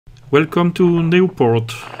Welcome to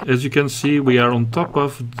Nieuwpoort. As you can see, we are on top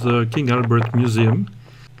of the King Albert Museum,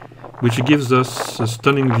 which gives us a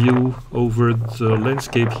stunning view over the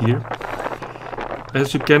landscape here.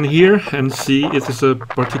 As you can hear and see, it is a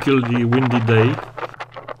particularly windy day.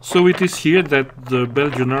 So it is here that the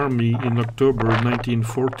Belgian army in October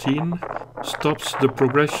 1914 stops the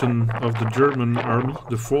progression of the German army,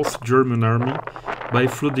 the 4th German army, by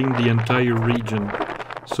flooding the entire region.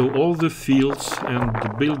 So all the fields and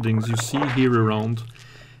the buildings you see here around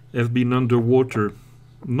have been underwater.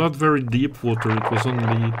 Not very deep water, it was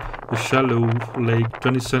only a shallow lake,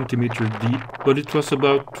 20 centimeters deep, but it was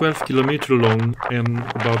about 12 kilometers long and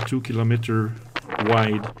about 2 kilometers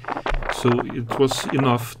wide. So it was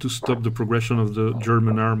enough to stop the progression of the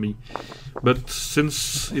German army. But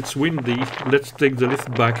since it's windy, let's take the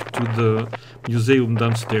lift back to the museum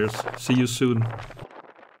downstairs. See you soon.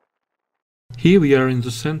 Here we are in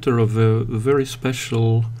the center of a very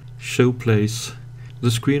special showplace.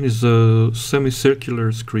 The screen is a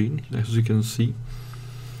semicircular screen, as you can see.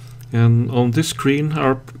 And on this screen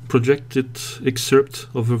are projected excerpts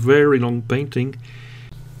of a very long painting.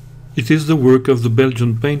 It is the work of the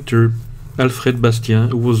Belgian painter Alfred Bastien,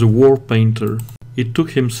 who was a war painter. It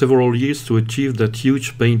took him several years to achieve that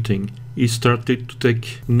huge painting. He started to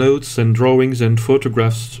take notes and drawings and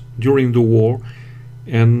photographs during the war,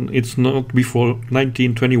 and it's not before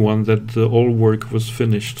 1921 that the whole work was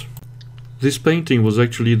finished. This painting was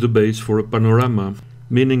actually the base for a panorama,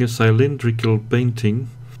 meaning a cylindrical painting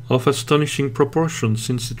of astonishing proportions,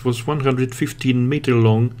 since it was 115 meters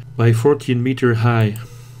long by 14 meters high.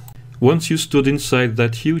 Once you stood inside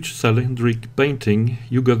that huge cylindric painting,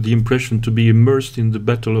 you got the impression to be immersed in the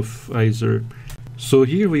Battle of Yser. So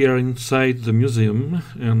here we are inside the museum,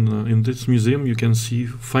 and in this museum you can see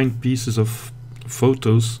fine pieces of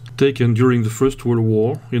photos taken during the First World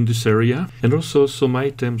War in this area, and also some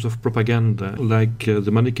items of propaganda, like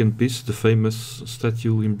the mannequin piece, the famous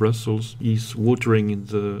statue in Brussels, is watering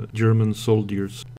the German soldiers.